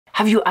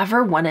Have you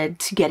ever wanted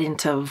to get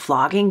into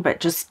vlogging but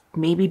just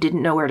maybe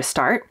didn't know where to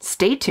start?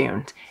 Stay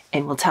tuned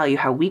and we'll tell you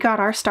how we got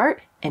our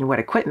start and what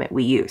equipment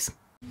we use.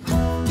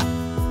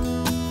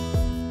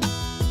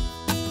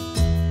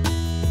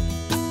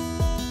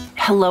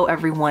 Hello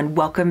everyone,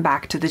 welcome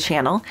back to the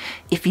channel.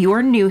 If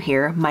you're new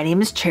here, my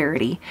name is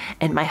Charity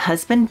and my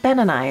husband Ben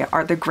and I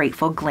are the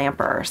Grateful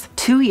Glampers.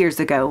 2 years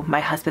ago, my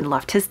husband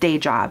left his day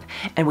job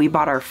and we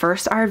bought our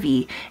first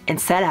RV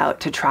and set out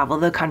to travel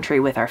the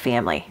country with our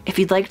family. If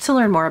you'd like to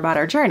learn more about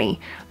our journey,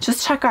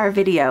 just check our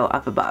video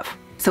up above.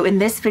 So in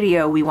this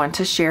video, we want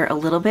to share a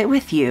little bit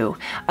with you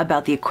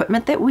about the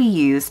equipment that we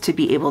use to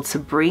be able to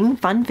bring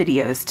fun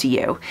videos to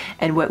you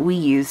and what we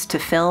use to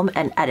film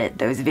and edit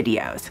those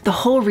videos. The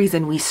whole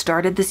reason we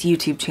started this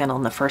YouTube channel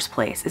in the first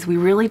place is we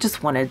really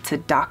just wanted to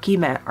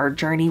document our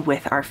journey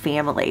with our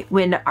family.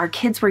 When our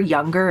kids were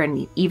younger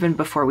and even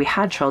before we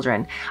had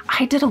children,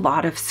 I did a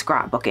lot of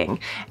scrapbooking.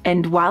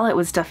 And while it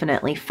was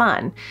definitely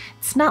fun,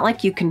 it's not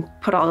like you can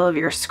put all of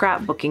your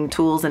scrapbooking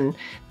tools and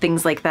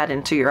things like that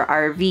into your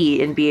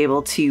RV and be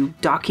able to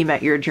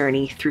document your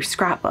journey through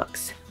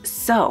scrapbooks.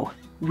 So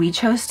we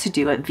chose to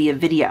do it via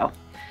video.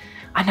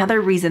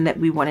 Another reason that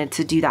we wanted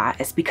to do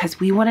that is because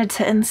we wanted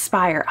to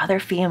inspire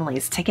other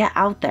families to get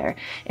out there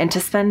and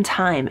to spend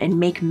time and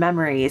make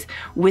memories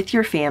with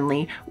your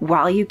family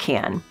while you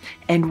can.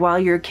 And while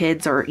your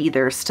kids are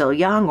either still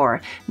young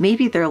or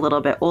maybe they're a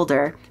little bit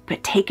older,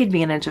 but take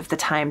advantage of the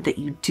time that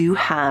you do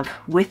have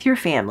with your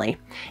family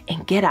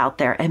and get out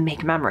there and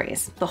make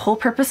memories. The whole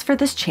purpose for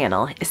this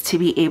channel is to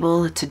be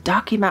able to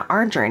document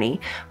our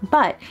journey,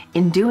 but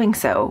in doing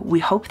so, we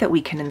hope that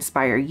we can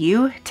inspire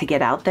you to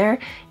get out there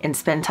and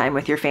spend time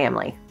with your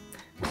family.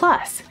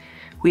 Plus,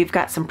 we've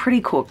got some pretty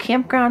cool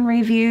campground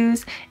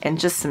reviews and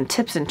just some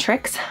tips and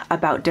tricks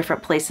about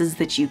different places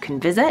that you can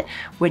visit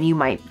when you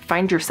might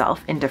find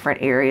yourself in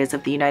different areas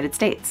of the United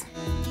States.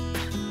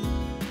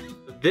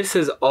 This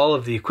is all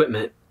of the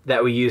equipment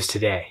that we use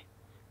today.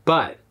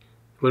 But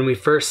when we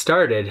first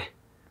started,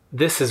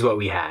 this is what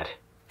we had.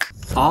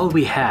 All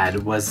we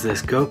had was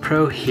this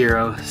GoPro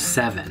Hero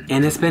 7,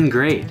 and it's been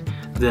great.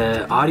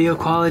 The audio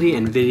quality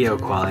and video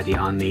quality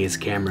on these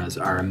cameras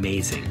are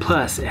amazing.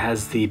 Plus, it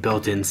has the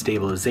built-in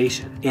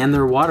stabilization, and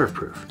they're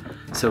waterproof.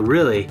 So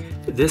really,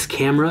 this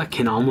camera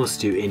can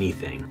almost do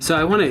anything. So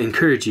I want to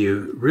encourage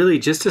you really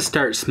just to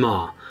start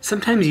small.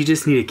 Sometimes you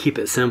just need to keep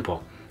it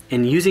simple.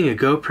 And using a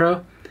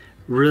GoPro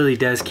really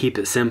does keep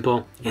it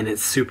simple, and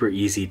it's super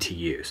easy to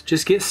use.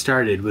 Just get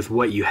started with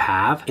what you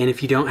have, and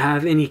if you don't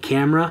have any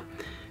camera,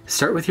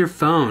 start with your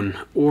phone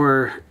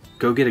or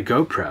go get a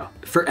GoPro.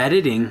 For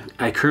editing,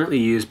 I currently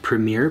use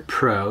Premiere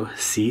Pro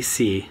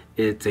CC.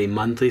 It's a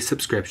monthly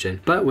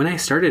subscription, but when I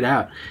started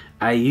out,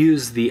 I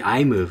used the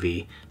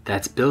iMovie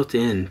that's built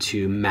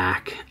into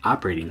Mac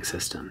operating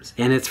systems,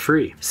 and it's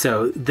free.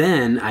 So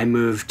then I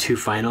moved to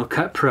Final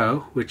Cut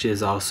Pro, which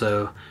is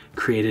also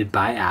created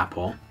by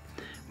Apple,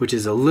 which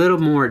is a little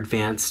more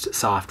advanced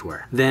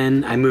software.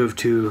 Then I moved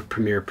to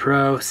Premiere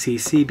Pro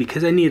CC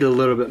because I need a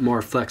little bit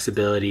more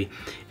flexibility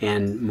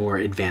and more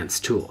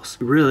advanced tools.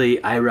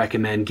 Really, I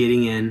recommend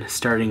getting in,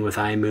 starting with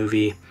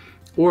iMovie,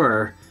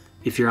 or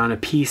if you're on a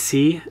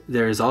PC,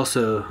 there's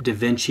also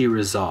DaVinci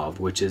Resolve,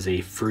 which is a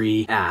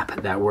free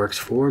app that works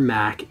for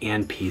Mac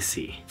and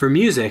PC. For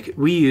music,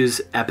 we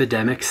use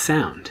Epidemic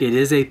Sound. It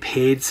is a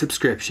paid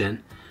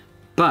subscription,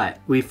 but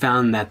we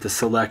found that the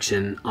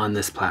selection on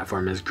this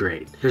platform is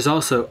great. There's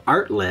also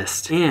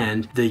Artlist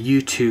and the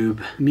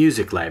YouTube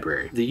Music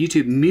Library. The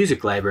YouTube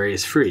Music Library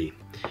is free.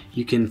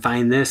 You can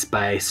find this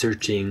by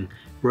searching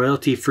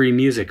royalty-free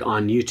music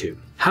on YouTube.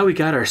 How we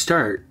got our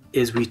start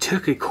is we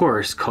took a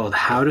course called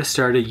How to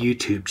Start a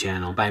YouTube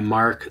Channel by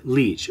Mark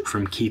Leach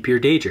from Keep Your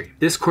Daydream.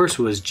 This course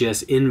was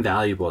just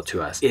invaluable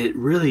to us. It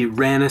really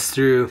ran us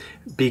through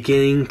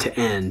beginning to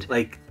end.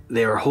 Like,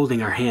 they were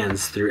holding our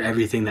hands through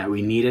everything that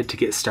we needed to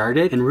get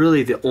started, and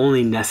really the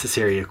only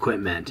necessary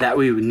equipment that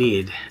we would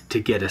need to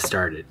get us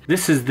started.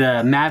 This is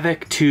the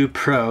Mavic 2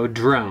 Pro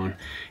drone,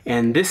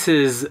 and this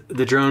is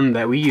the drone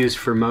that we use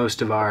for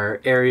most of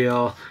our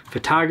aerial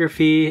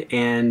photography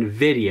and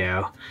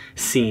video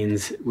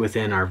scenes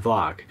within our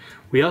vlog.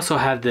 We also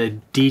have the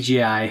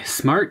DJI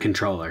Smart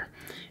Controller,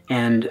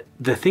 and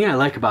the thing I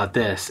like about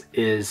this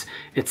is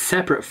it's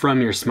separate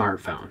from your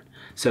smartphone.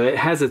 So it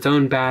has its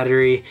own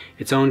battery,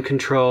 its own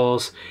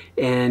controls,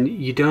 and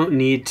you don't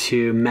need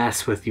to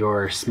mess with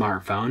your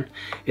smartphone.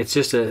 It's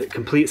just a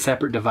complete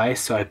separate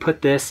device. So I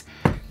put this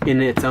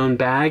in its own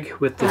bag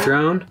with the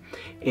drone,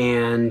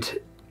 and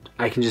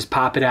I can just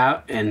pop it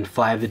out and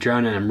fly the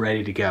drone, and I'm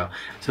ready to go.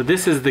 So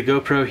this is the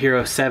GoPro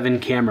Hero 7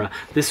 camera.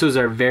 This was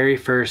our very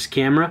first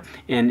camera,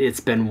 and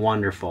it's been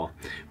wonderful.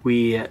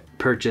 We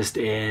purchased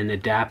an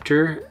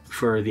adapter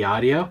for the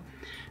audio,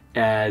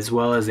 as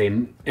well as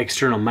an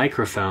external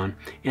microphone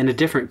and a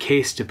different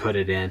case to put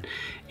it in.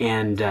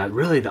 And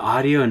really the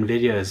audio and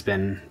video has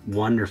been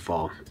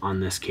wonderful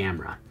on this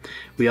camera.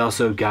 We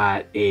also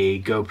got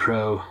a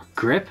GoPro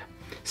grip,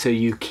 so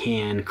you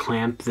can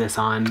clamp this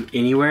on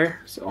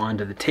anywhere, so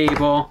onto the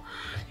table,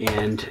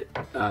 and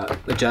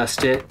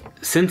adjust it.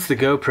 Since the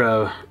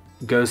GoPro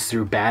goes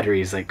through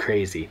batteries like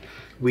crazy.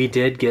 We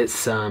did get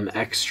some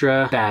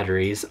extra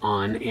batteries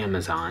on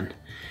Amazon,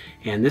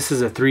 and this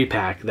is a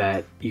 3-pack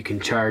that you can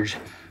charge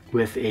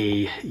with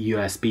a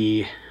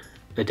USB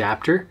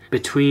adapter.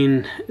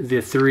 Between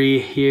the 3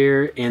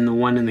 here and the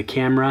one in the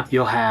camera,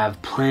 you'll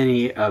have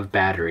plenty of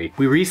battery.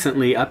 We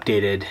recently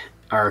updated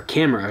our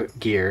camera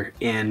gear,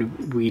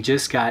 and we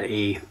just got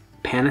a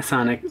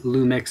Panasonic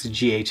Lumix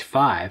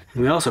GH5.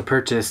 We also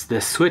purchased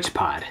this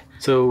Switchpod.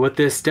 So what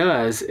this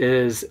does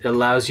is it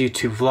allows you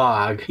to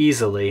vlog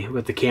easily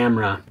with the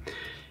camera,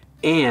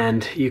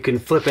 and you can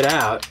flip it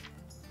out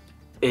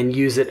and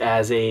use it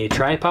as a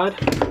tripod,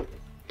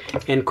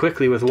 and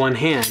quickly with one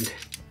hand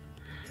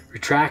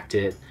retract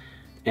it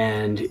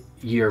and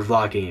you're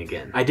vlogging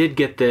again. I did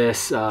get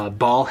this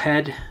ball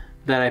head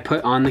that I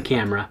put on the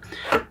camera,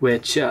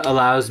 which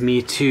allows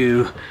me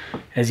to,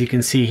 as you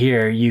can see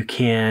here, you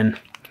can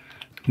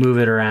move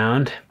it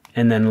around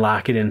and then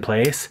lock it in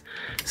place.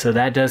 So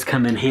that does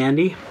come in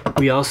handy.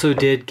 We also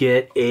did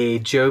get a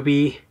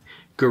Joby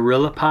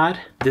Gorillapod.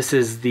 This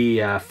is the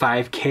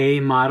 5K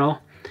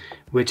model,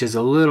 which is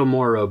a little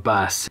more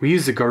robust. We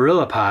use the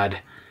Gorillapod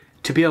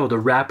to be able to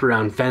wrap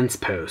around fence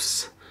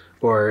posts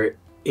or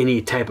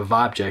any type of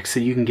object so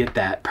you can get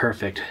that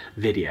perfect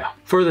video.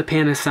 For the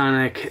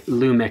Panasonic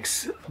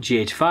Lumix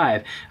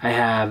GH5, I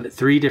have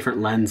 3 different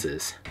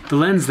lenses. The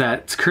lens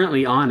that's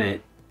currently on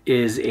it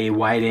is a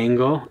wide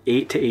angle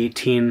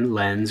 8-18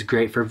 lens,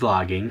 great for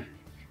vlogging.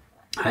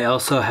 I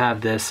also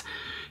have this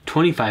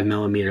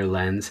 25mm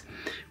lens,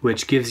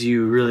 which gives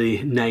you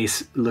really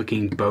nice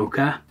looking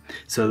bokeh,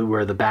 so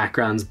where the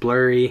background's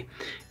blurry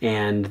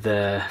and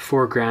the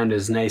foreground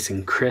is nice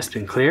and crisp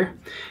and clear.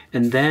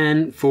 And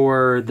then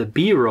for the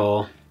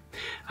B-roll,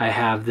 I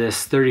have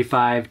this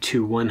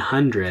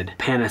 35-100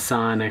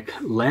 Panasonic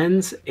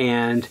lens,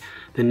 and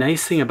the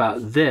nice thing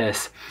about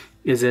this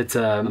is it's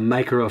a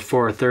micro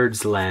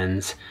 4/3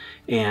 lens,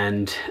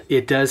 and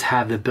it does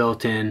have the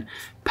built-in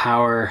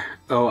power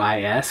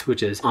OIS,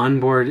 which is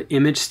onboard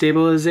image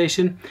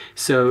stabilization,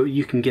 so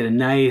you can get a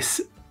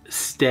nice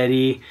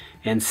steady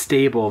and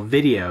stable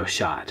video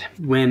shot.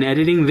 When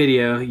editing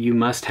video, you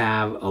must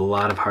have a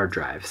lot of hard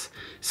drives,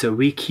 so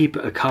we keep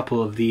a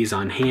couple of these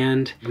on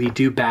hand. We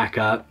do back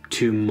up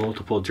to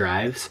multiple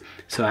drives,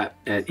 so at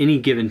any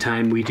given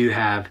time we do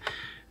have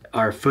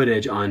our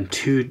footage on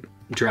 2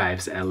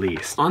 drives at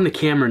least. On the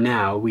camera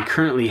now, we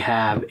currently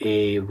have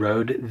a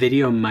Rode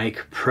Video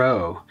Mic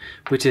Pro,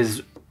 which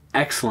is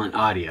excellent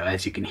audio,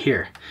 as you can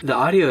hear. The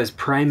audio is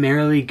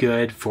primarily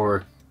good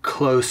for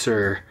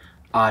closer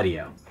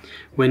audio.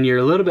 When you're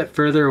a little bit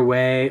further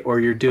away or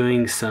you're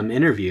doing some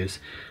interviews,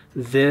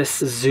 this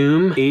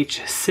Zoom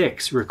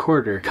H6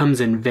 recorder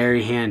comes in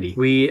very handy.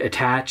 We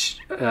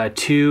attached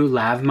 2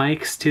 Lav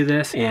Mics to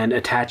this and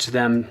attach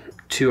them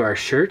to our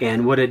shirt,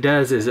 and what it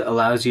does is it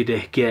allows you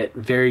to get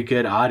very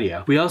good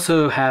audio. We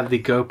also have the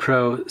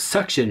GoPro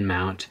suction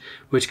mount,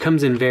 which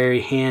comes in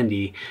very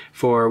handy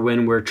for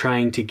when we're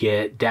trying to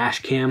get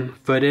dash cam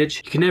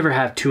footage. You can never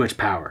have too much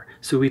power,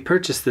 so we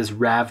purchased this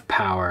RAV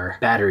Power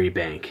battery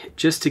bank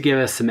just to give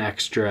us some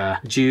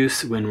extra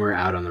juice when we're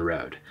out on the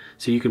road.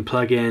 So you can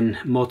plug in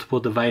multiple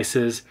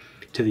devices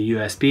to the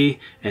USB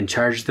and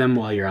charge them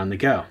while you're on the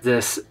go.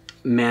 This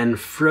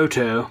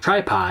Manfrotto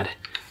tripod,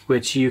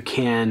 which you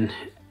can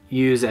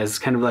use as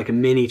kind of like a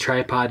mini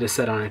tripod to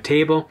set on a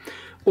table,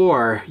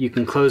 or you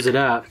can close it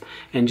up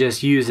and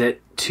just use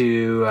it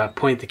to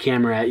point the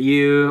camera at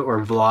you or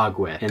vlog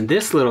with. And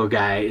this little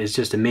guy is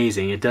just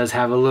amazing. It does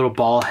have a little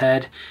ball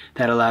head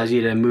that allows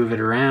you to move it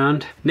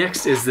around.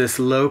 Next is this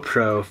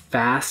LowePro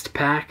Fast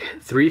Pack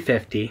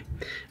 350.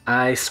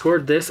 I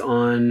scored this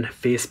on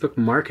Facebook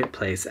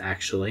Marketplace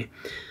actually,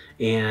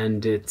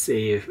 and it's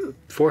a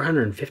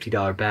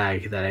 $450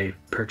 bag that I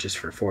purchased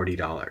for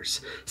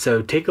 $40.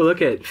 So take a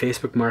look at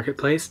Facebook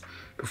Marketplace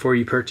before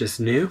you purchase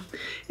new,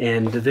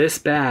 and this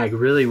bag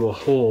really will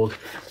hold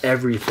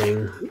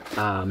everything,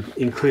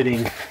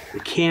 including the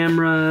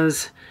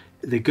cameras,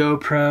 the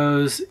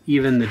GoPros,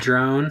 even the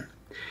drone,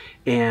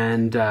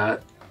 and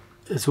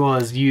as well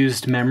as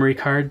used memory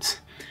cards,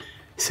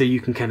 so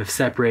you can kind of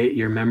separate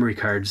your memory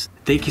cards.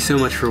 Thank you so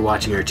much for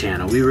watching our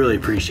channel. We really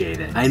appreciate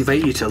it. I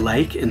invite you to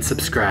like and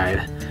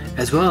subscribe,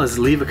 as well as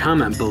leave a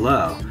comment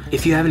below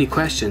if you have any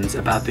questions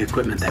about the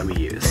equipment that we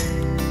use.